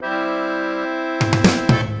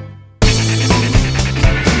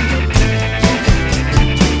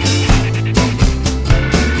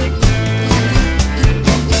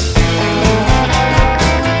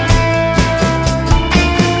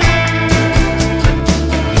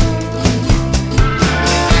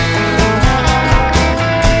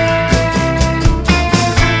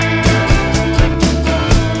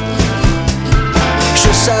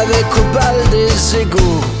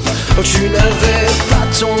Tu n'avais pas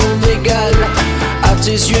ton égal. À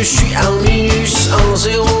tes yeux, je suis un minus, un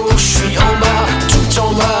zéro. Je suis en bas, tout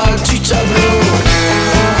en bas du tableau.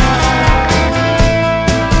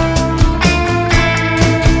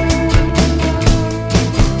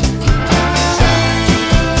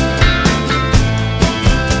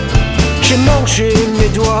 J'ai mangé mes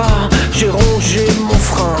doigts, j'ai rongé mon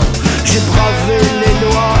frein, j'ai bravé les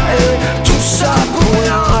lois et tout ça pour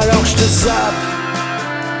rien. Alors je te zappe,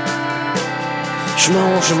 je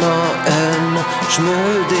mange ma haine, je me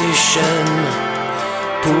déchaîne.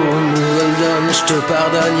 Pour une nouvelle donne, je te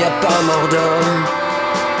pardonne, y a pas mort d'homme.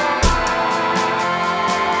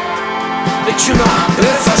 Et tu m'as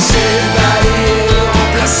effacé, balayé,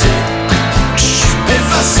 remplacé.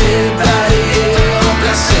 Effacé, balayé,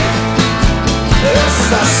 remplacé.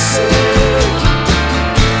 Effacé,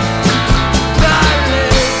 balayé,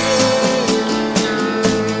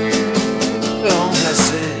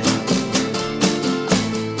 remplacé.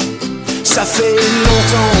 Ça fait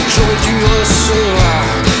longtemps que j'aurais dû recevoir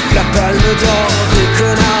la palme d'or des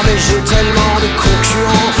connards, mais j'ai tellement de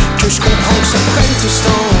concurrents que je comprends que ça prenne tout ce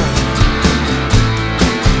temps.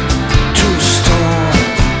 Tout ce temps.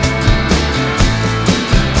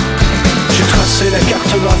 J'ai tracé la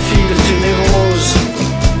cartographie de tes névroses.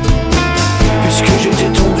 Puisque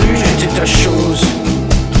j'étais tondu, j'étais ta chose.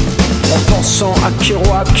 En pensant à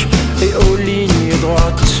Kerouac et aux lignes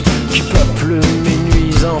droites qui peuplent mes